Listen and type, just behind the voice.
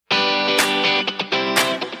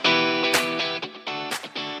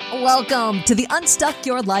Welcome to the Unstuck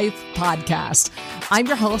Your Life podcast. I'm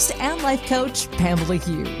your host and life coach, Pamela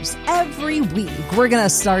Hughes. Every week, we're going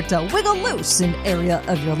to start to wiggle loose an area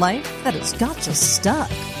of your life that has got you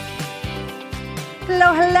stuck.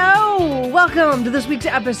 Hello. Welcome to this week's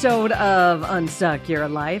episode of Unstuck Your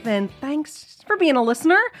Life, and thanks for being a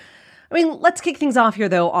listener. Let's kick things off here,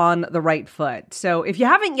 though, on the right foot. So if you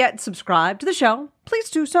haven't yet subscribed to the show,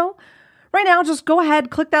 please do so. Right now, just go ahead,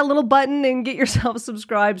 click that little button and get yourself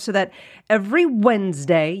subscribed so that every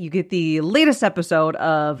Wednesday you get the latest episode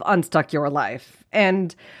of Unstuck Your Life.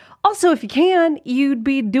 And also, if you can, you'd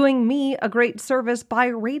be doing me a great service by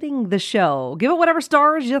rating the show. Give it whatever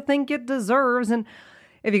stars you think it deserves. And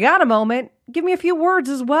if you got a moment, give me a few words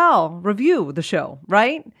as well. Review the show,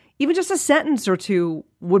 right? Even just a sentence or two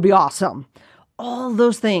would be awesome. All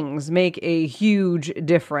those things make a huge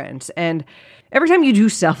difference. And every time you do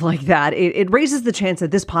stuff like that, it raises the chance that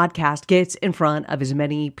this podcast gets in front of as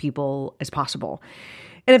many people as possible.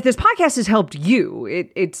 And if this podcast has helped you,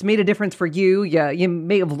 it's made a difference for you. You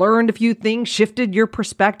may have learned a few things, shifted your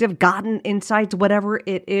perspective, gotten insights, whatever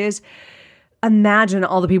it is. Imagine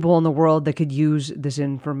all the people in the world that could use this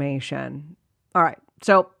information. All right,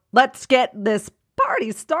 so let's get this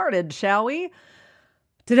party started, shall we?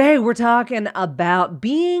 Today, we're talking about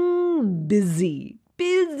being busy.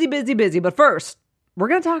 Busy. But first, we're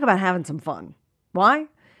going to talk about having some fun. Why?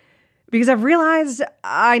 Because I've realized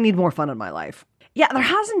I need more fun in my life. Yeah, there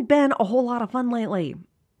hasn't been a whole lot of fun lately.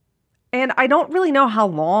 And I don't really know how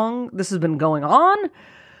long this has been going on,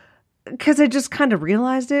 because I just kind of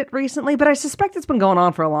realized it recently, but I suspect it's been going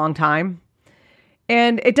on for a long time.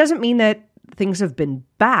 And it doesn't mean that things have been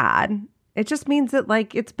bad. It just means that,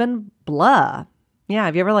 it's been blah. Yeah,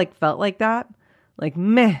 have you ever, felt like that?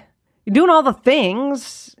 Meh. You're doing all the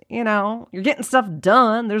things, you're getting stuff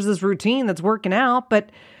done. There's this routine that's working out, but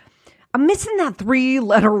I'm missing that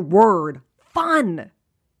 3-letter word, fun.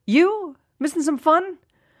 You missing some fun?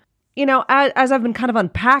 As I've been kind of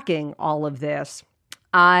unpacking all of this,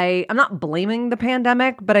 I'm not blaming the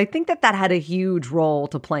pandemic, but I think that had a huge role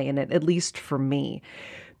to play in it, at least for me,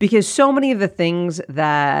 because so many of the things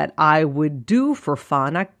that I would do for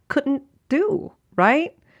fun, I couldn't do,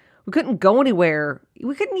 right? We couldn't go anywhere.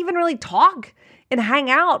 We couldn't even really talk and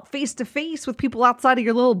hang out face to face with people outside of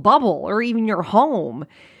your little bubble or even your home.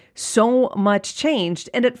 So much changed.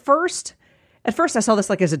 And at first I saw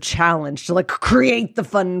this as a challenge to create the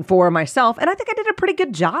fun for myself. And I think I did a pretty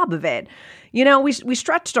good job of it. We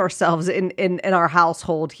stretched ourselves in our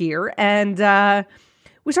household here, and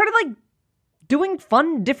we started doing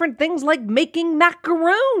fun, different things like making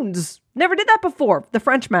macaroons. Never did that before. The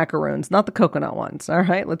French macaroons, not the coconut ones. All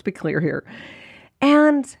right, let's be clear here.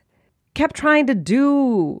 And kept trying to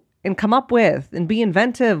do and come up with and be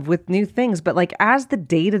inventive with new things. But as the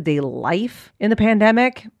day-to-day life in the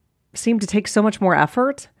pandemic seemed to take so much more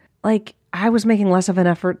effort, I was making less of an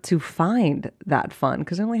effort to find that fun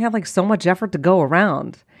because I only had so much effort to go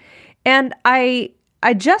around. And I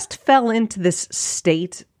just fell into this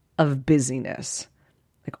state of busyness,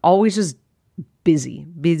 always just busy.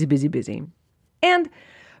 And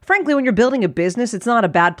frankly, when you're building a business, it's not a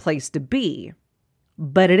bad place to be,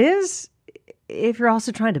 but it is if you're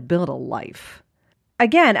also trying to build a life.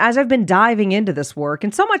 Again, as I've been diving into this work,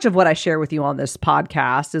 and so much of what I share with you on this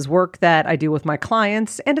podcast is work that I do with my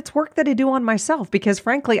clients, and it's work that I do on myself, because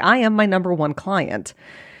frankly, I am my number one client.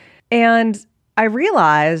 And I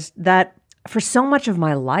realized that for so much of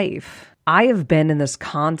my life, I have been in this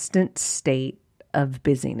constant state of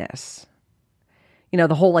busyness.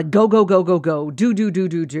 The whole go,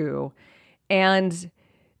 do. And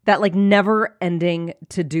that never ending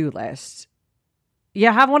to-do list. You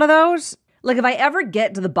have one of those? If I ever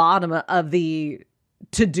get to the bottom of the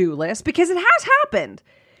to-do list, because it has happened.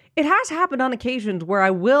 It has happened on occasions where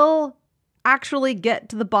I will actually get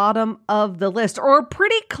to the bottom of the list or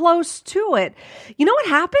pretty close to it. You know what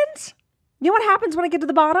happens? You know what happens when I get to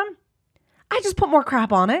the bottom? I just put more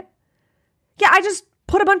crap on it. Yeah, I just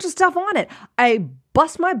put a bunch of stuff on it. I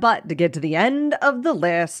bust my butt to get to the end of the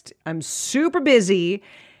list. I'm super busy,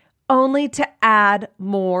 only to add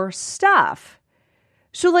more stuff.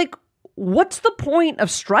 So what's the point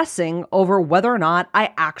of stressing over whether or not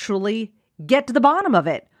I actually get to the bottom of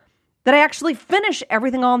it? That I actually finish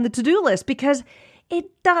everything on the to-do list? Because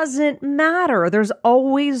it doesn't matter. There's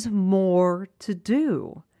always more to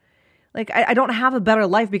do. I don't have a better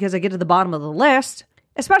life because I get to the bottom of the list,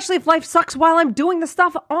 especially if life sucks while I'm doing the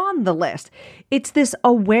stuff on the list. It's this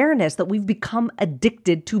awareness that we've become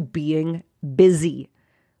addicted to being busy,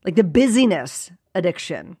 the busyness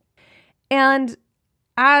addiction. And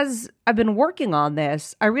as I've been working on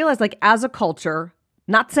this, I realized as a culture,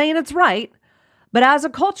 not saying it's right, But as a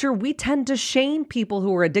culture, we tend to shame people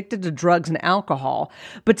who are addicted to drugs and alcohol.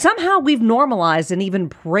 But somehow we've normalized and even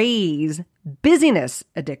praise busyness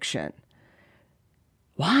addiction.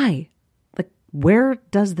 Why? Like, where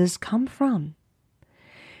does this come from?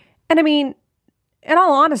 And I mean, in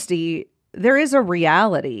all honesty, there is a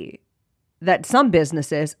reality that some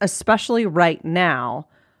businesses, especially right now,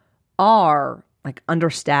 are like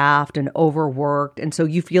understaffed and overworked. And so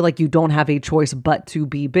you feel like you don't have a choice but to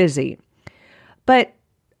be busy. But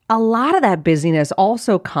a lot of that busyness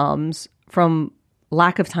also comes from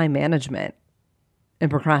lack of time management and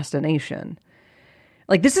procrastination.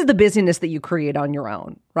 Like, this is the busyness that you create on your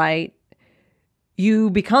own, right? You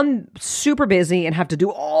become super busy and have to do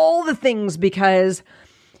all the things because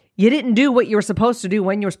you didn't do what you were supposed to do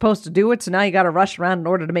when you were supposed to do it. So now you got to rush around in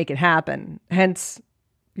order to make it happen. Hence,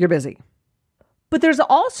 you're busy. But there's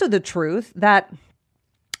also the truth that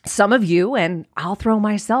some of you, and I'll throw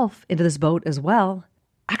myself into this boat as well,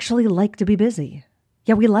 actually like to be busy.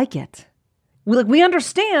 Yeah, we like it. We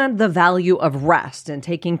understand the value of rest and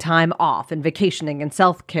taking time off and vacationing and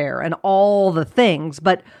self-care and all the things,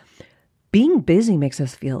 but being busy makes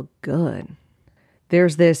us feel good.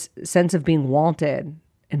 There's this sense of being wanted,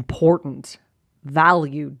 important,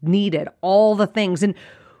 valued, needed, all the things. And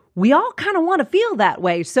we all kind of want to feel that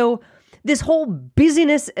way. So this whole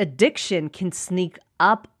busyness addiction can sneak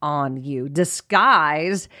up on you,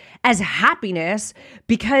 disguised as happiness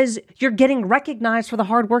because you're getting recognized for the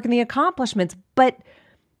hard work and the accomplishments. But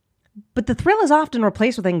the thrill is often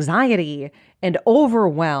replaced with anxiety and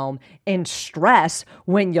overwhelm and stress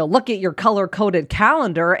when you look at your color-coded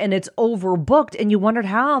calendar and it's overbooked and you wondered,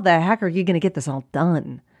 how the heck are you going to get this all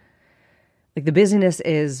done? Like, the busyness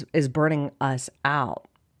is burning us out.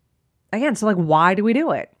 Again, so like, why do we do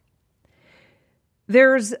it?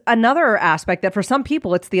 There's another aspect that for some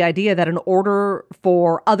people, it's the idea that in order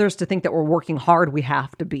for others to think that we're working hard, we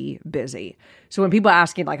have to be busy. So when people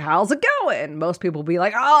ask you, like, how's it going? Most people will be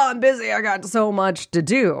like, oh, I'm busy. I got so much to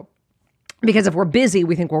do. Because if we're busy,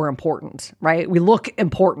 we think we're important, right? We look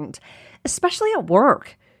important, especially at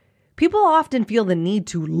work. People often feel the need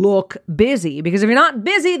to look busy because if you're not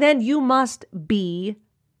busy, then you must be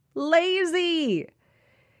lazy.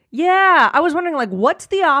 Yeah, I was wondering, like, what's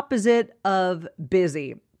the opposite of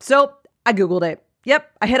busy? So I Googled it.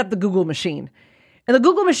 Yep, I hit up the Google machine. And the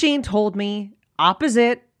Google machine told me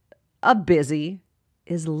opposite of busy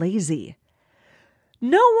is lazy.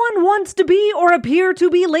 No one wants to be or appear to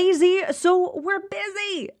be lazy, so we're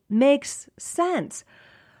busy. Makes sense.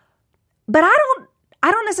 But I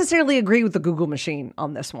don't necessarily agree with the Google machine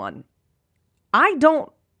on this one. I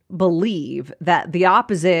don't believe that the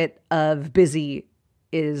opposite of busy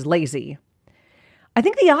is lazy. I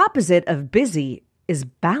think the opposite of busy is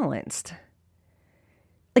balanced.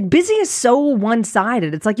 Like, busy is so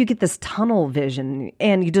one-sided. It's like you get this tunnel vision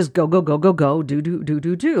and you just go,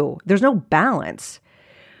 do. There's no balance.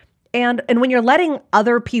 And when you're letting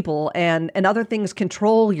other people and other things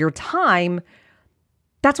control your time,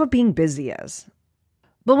 that's what being busy is.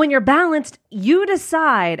 But when you're balanced, you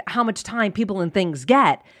decide how much time people and things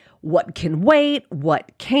get. What can wait,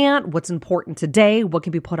 what can't, what's important today, what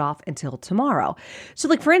can be put off until tomorrow. So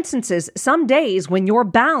like, for instance, some days when you're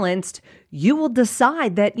balanced, you will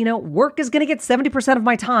decide that, work is going to get 70% of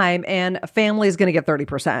my time and family is going to get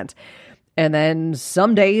 30%. And then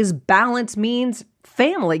some days balance means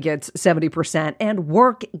family gets 70% and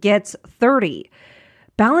work gets 30%.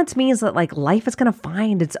 Balance means that like life is going to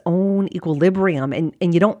find its own equilibrium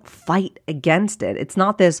and you don't fight against it. It's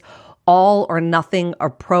not this all or nothing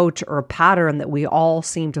approach or pattern that we all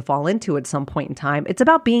seem to fall into at some point in time. It's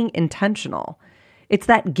about being intentional. It's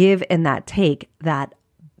that give and that take, that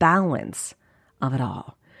balance of it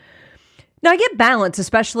all. Now, I get balance,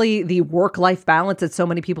 especially the work-life balance that so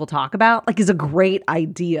many people talk about, like, is a great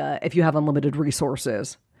idea if you have unlimited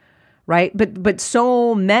resources, right? But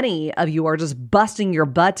so many of you are just busting your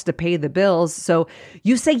butts to pay the bills. So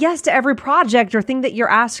you say yes to every project or thing that you're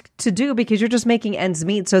asked to do because you're just making ends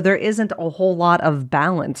meet. So there isn't a whole lot of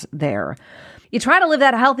balance there. You try to live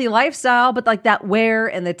that healthy lifestyle, but like that wear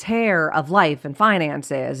and the tear of life and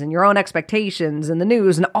finances and your own expectations and the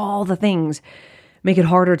news and all the things make it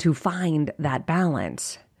harder to find that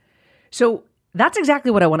balance. So that's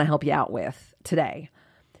exactly what I want to help you out with today.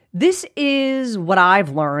 This is what I've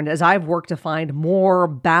learned as I've worked to find more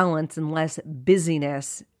balance and less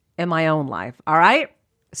busyness in my own life. All right.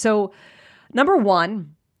 So the number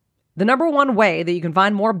one way that you can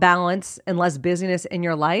find more balance and less busyness in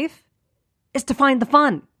your life is to find the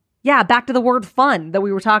fun. Yeah. Back to the word fun that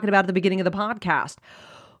we were talking about at the beginning of the podcast.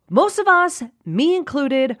 Most of us, me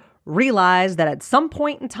included, realize that at some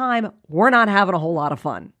point in time, we're not having a whole lot of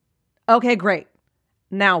fun. Okay, great.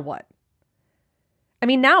 now what? I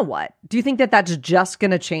mean, now what? Do you think that that's just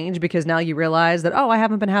going to change because now you realize that, oh, I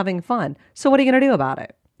haven't been having fun? So what are you going to do about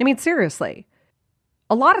it? I mean, seriously.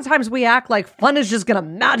 A lot of times we act like fun is just going to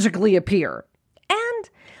magically appear. And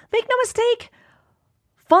make no mistake,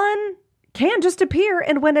 fun can just appear.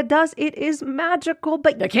 And when it does, it is magical,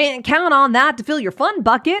 but you can't count on that to fill your fun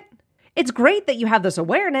bucket. It's great that you have this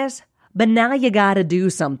awareness, but now you got to do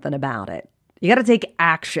something about it. You got to take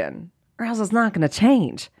action or else it's not going to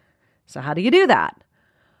change. So how do you do that?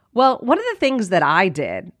 Well, one of the things that I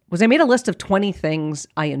did was I made a list of 20 things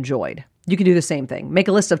I enjoyed. You can do the same thing. Make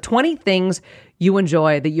a list of 20 things you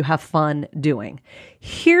enjoy that you have fun doing.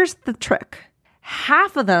 Here's the trick.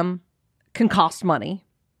 Half of them can cost money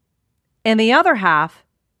and the other half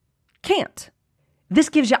can't. This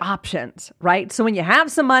gives you options, right? So when you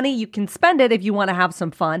have some money, you can spend it if you want to have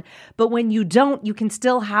some fun. But when you don't, you can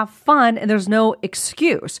still have fun and there's no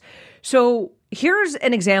excuse. So here's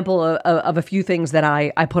an example of a few things that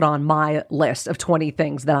I put on my list of 20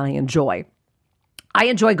 things that I enjoy. I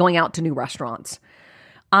enjoy going out to new restaurants.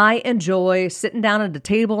 I enjoy sitting down at a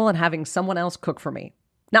table and having someone else cook for me.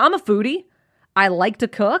 Now, I'm a foodie. I like to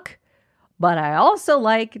cook, but I also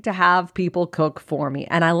like to have people cook for me.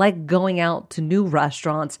 And I like going out to new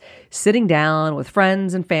restaurants, sitting down with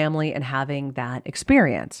friends and family and having that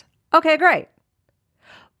experience. Okay, great.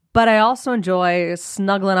 But I also enjoy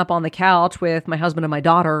snuggling up on the couch with my husband and my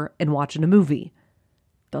daughter and watching a movie.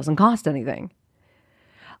 Doesn't cost anything.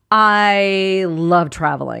 I love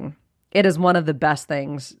traveling. It is one of the best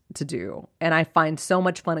things to do. And I find so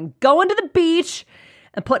much fun in going to the beach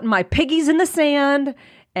and putting my piggies in the sand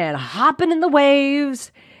and hopping in the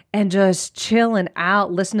waves and just chilling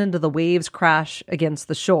out, listening to the waves crash against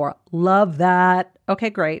the shore. Love that. Okay,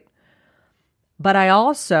 great. But I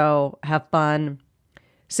also have fun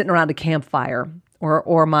sitting around a campfire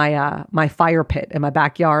or my fire pit in my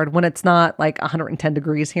backyard when it's not like 110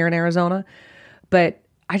 degrees here in Arizona. But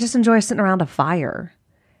I just enjoy sitting around a fire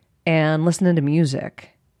and listening to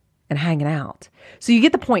music and hanging out. So you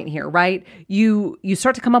get the point here, right? You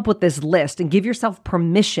start to come up with this list and give yourself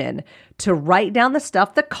permission to write down the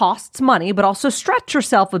stuff that costs money, but also stretch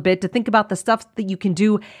yourself a bit to think about the stuff that you can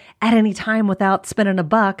do at any time without spending a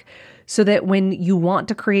buck, so that when you want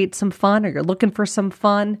to create some fun or you're looking for some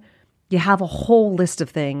fun, you have a whole list of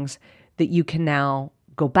things that you can now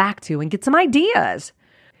go back to and get some ideas.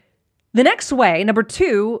 The next way, number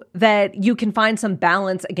 2, that you can find some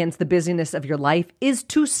balance against the busyness of your life is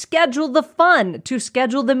to schedule the fun, to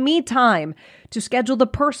schedule the me time, to schedule the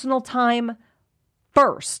personal time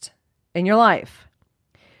first in your life.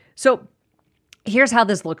 So here's how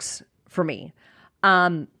this looks for me.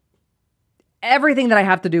 Everything that I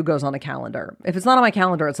have to do goes on a calendar. If it's not on my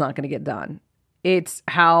calendar, it's not going to get done. It's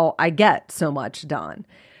how I get so much done.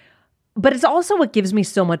 But it's also what gives me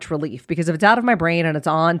so much relief, because if it's out of my brain and it's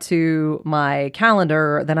onto my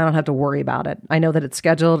calendar, then I don't have to worry about it. I know that it's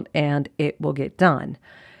scheduled and it will get done.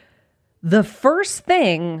 The first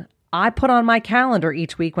thing I put on my calendar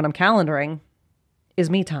each week when I'm calendaring is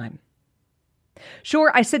me time.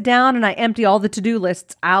 Sure, I sit down and I empty all the to-do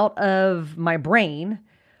lists out of my brain,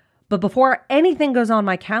 but before anything goes on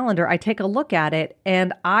my calendar, I take a look at it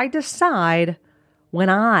and I decide when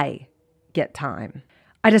I get time.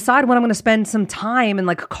 I decide when I'm going to spend some time and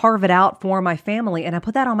like carve it out for my family, and I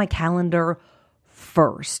put that on my calendar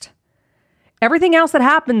first. Everything else that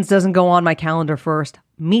happens doesn't go on my calendar first.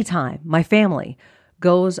 Me time, my family,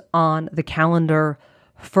 goes on the calendar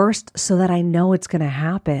first so that I know it's going to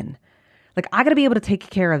happen. Like, I got to be able to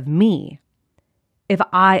take care of me if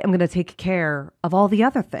I am going to take care of all the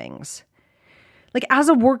other things. Like, as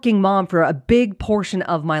a working mom for a big portion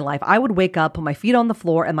of my life, I would wake up, put my feet on the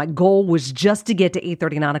floor, and my goal was just to get to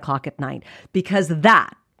 8:30, 9 o'clock at night, because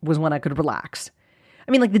that was when I could relax.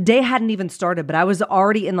 I mean, like, the day hadn't even started, but I was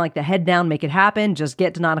already in like the head down, make it happen, just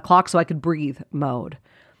get to 9 o'clock so I could breathe mode.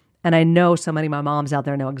 And I know so many of my moms out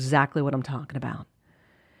there know exactly what I'm talking about.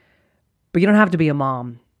 But you don't have to be a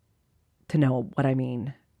mom to know what I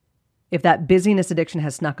mean. If that busyness addiction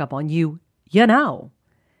has snuck up on you, you know.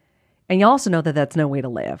 And you also know that that's no way to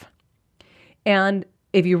live. And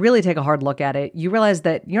if you really take a hard look at it, you realize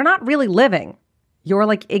that you're not really living. You're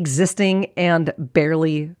like existing and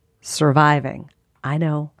barely surviving. I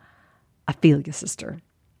know. I feel you, sister.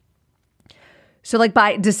 So like,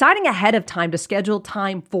 by deciding ahead of time to schedule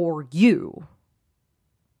time for you,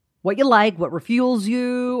 what you like, what refuels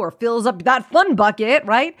you or fills up that fun bucket,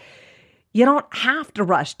 right? You don't have to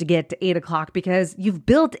rush to get to 8 o'clock because you've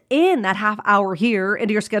built in that half hour here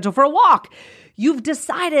into your schedule for a walk. You've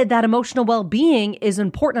decided that emotional well-being is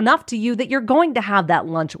important enough to you that you're going to have that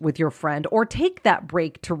lunch with your friend or take that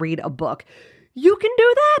break to read a book. You can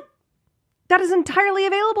do that. That is entirely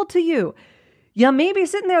available to you. You may be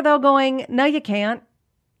sitting there though going, no, you can't.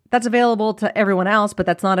 That's available to everyone else, but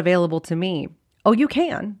that's not available to me. Oh, you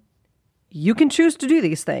can. You can choose to do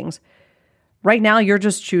these things. Right now, you're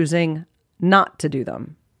just choosing not to do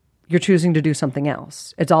them. You're choosing to do something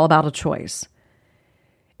else. It's all about a choice.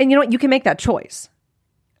 And you know what? You can make that choice,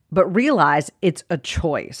 but realize it's a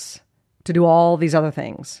choice to do all these other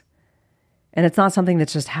things. And it's not something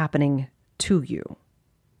that's just happening to you.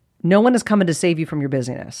 No one is coming to save you from your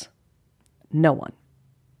busyness. No one.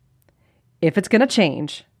 If it's going to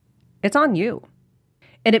change, it's on you.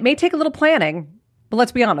 And it may take a little planning, but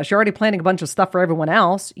let's be honest, you're already planning a bunch of stuff for everyone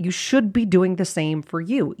else. You should be doing the same for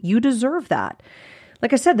you. You deserve that.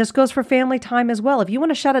 Like I said, this goes for family time as well. If you want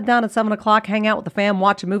to shut it down at 7 o'clock, hang out with the fam,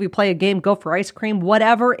 watch a movie, play a game, go for ice cream,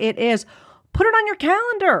 whatever it is, put it on your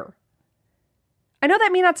calendar. I know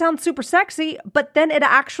that may not sound super sexy, but then it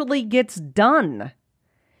actually gets done.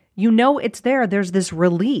 You know it's there. There's this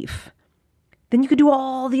relief. Then you could do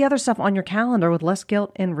all the other stuff on your calendar with less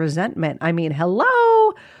guilt and resentment. I mean,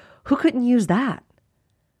 hello? Who couldn't use that?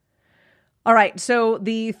 All right, so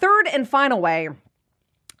the third and final way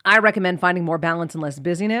I recommend finding more balance and less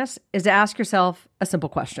busyness is to ask yourself a simple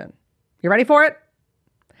question. You ready for it?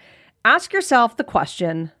 Ask yourself the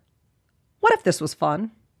question, what if this was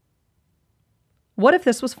fun? What if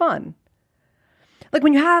this was fun? Like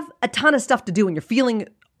when you have a ton of stuff to do and you're feeling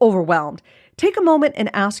overwhelmed, take a moment and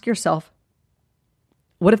ask yourself,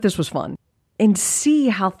 what if this was fun? And see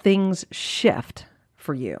how things shift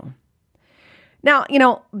for you. Now,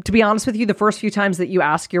 to be honest with you, the first few times that you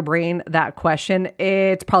ask your brain that question,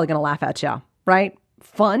 it's probably going to laugh at you, right?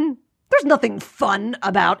 Fun? There's nothing fun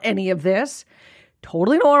about any of this.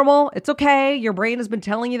 Totally normal. It's okay. Your brain has been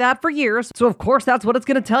telling you that for years. So of course, that's what it's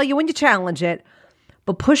going to tell you when you challenge it.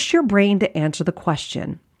 But push your brain to answer the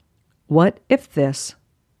question, what if this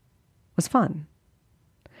was fun?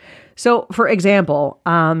 So for example,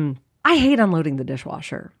 I hate unloading the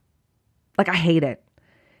dishwasher. Like I hate it.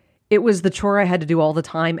 It was the chore I had to do all the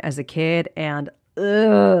time as a kid, and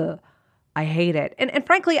I hate it. And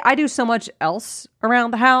frankly, I do so much else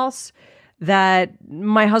around the house that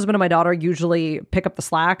my husband and my daughter usually pick up the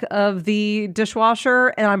slack of the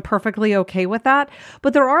dishwasher, and I'm perfectly okay with that.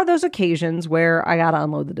 But there are those occasions where I gotta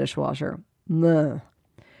unload the dishwasher. Ugh.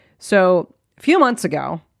 So a few months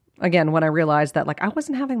ago, again, when I realized that I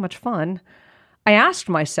wasn't having much fun, I asked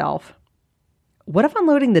myself, what if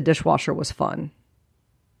unloading the dishwasher was fun?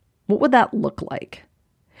 What would that look like?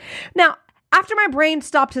 Now, after my brain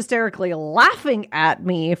stopped hysterically laughing at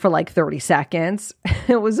me for 30 seconds,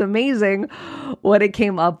 it was amazing what it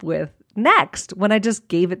came up with next when I just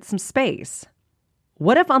gave it some space.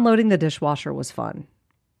 What if unloading the dishwasher was fun?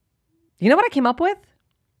 You know what I came up with?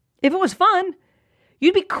 If it was fun,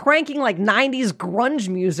 you'd be cranking 90s grunge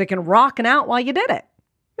music and rocking out while you did it.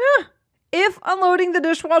 Yeah. If unloading the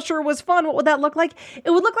dishwasher was fun, what would that look like?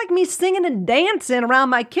 It would look like me singing and dancing around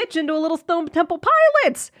my kitchen to a little Stone Temple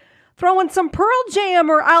Pilots, throwing some Pearl Jam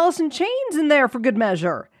or Alice in Chains in there for good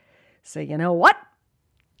measure. So you know what?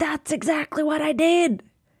 That's exactly what I did.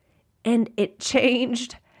 And it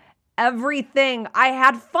changed everything. I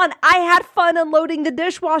had fun. I had fun unloading the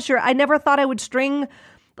dishwasher. I never thought I would string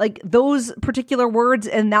those particular words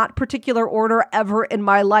in that particular order ever in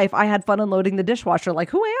my life. I had fun unloading the dishwasher.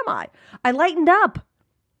 Who am I? I lightened up.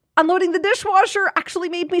 Unloading the dishwasher actually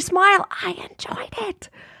made me smile. I enjoyed it.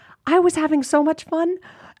 I was having so much fun.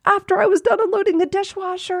 After I was done unloading the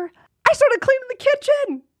dishwasher, I started cleaning the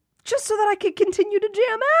kitchen just so that I could continue to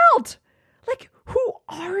jam out. Who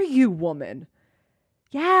are you, woman?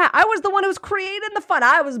 Yeah, I was the one who was creating the fun.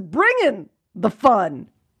 I was bringing the fun.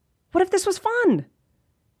 What if this was fun?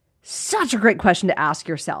 Such a great question to ask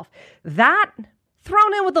yourself. That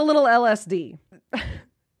thrown in with a little LSD.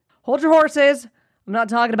 Hold your horses. I'm not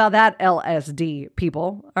talking about that LSD,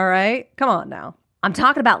 people. All right? Come on now. I'm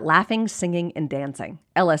talking about laughing, singing, and dancing.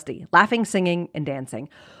 LSD. Laughing, singing, and dancing.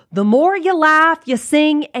 The more you laugh, you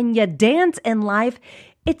sing, and you dance in life,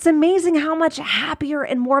 it's amazing how much happier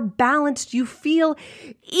and more balanced you feel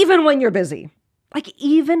even when you're busy.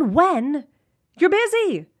 Even when you're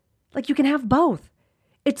busy. You can have both.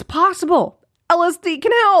 It's possible. LSD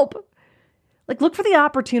can help. Look for the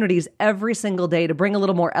opportunities every single day to bring a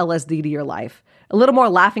little more LSD to your life, a little more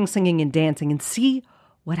laughing, singing, and dancing, and see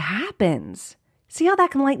what happens. See how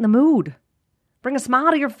that can lighten the mood. Bring a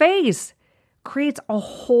smile to your face. Creates a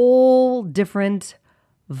whole different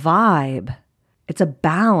vibe. It's a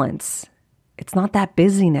balance. It's not that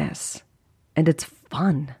busyness. And it's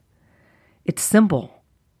fun. It's simple.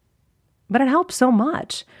 But it helps so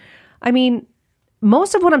much.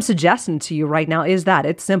 Most of what I'm suggesting to you right now is that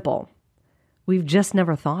it's simple. We've just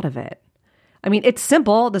never thought of it. I mean, it's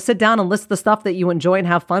simple to sit down and list the stuff that you enjoy and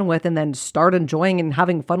have fun with and then start enjoying and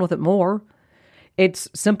having fun with it more. It's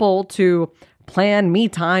simple to plan me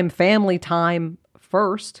time, family time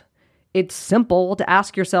first. It's simple to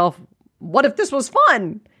ask yourself, what if this was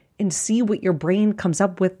fun? And see what your brain comes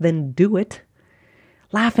up with, then do it.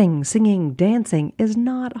 Laughing, singing, dancing is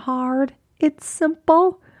not hard. It's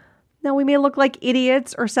simple. Now, we may look like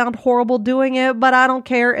idiots or sound horrible doing it, but I don't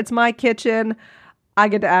care. It's my kitchen. I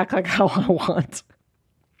get to act like how I want.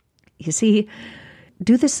 You see,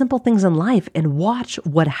 do the simple things in life and watch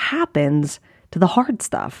what happens to the hard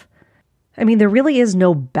stuff. I mean, there really is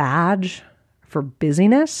no badge for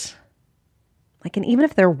busyness. And even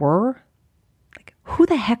if there were, who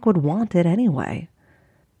the heck would want it anyway?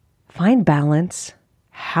 Find balance,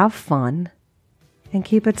 have fun, and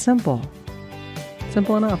keep it simple.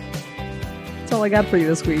 Simple enough. That's all I got for you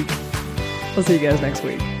this week. We'll see you guys next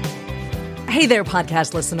week. Hey there,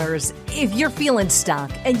 podcast listeners. If you're feeling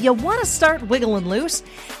stuck and you want to start wiggling loose,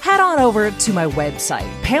 head on over to my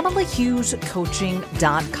website,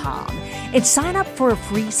 PamelaHughesCoaching.com, and sign up for a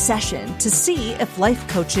free session to see if life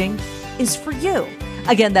coaching is for you.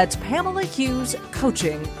 Again, that's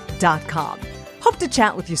PamelaHughesCoaching.com. Hope to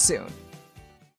chat with you soon.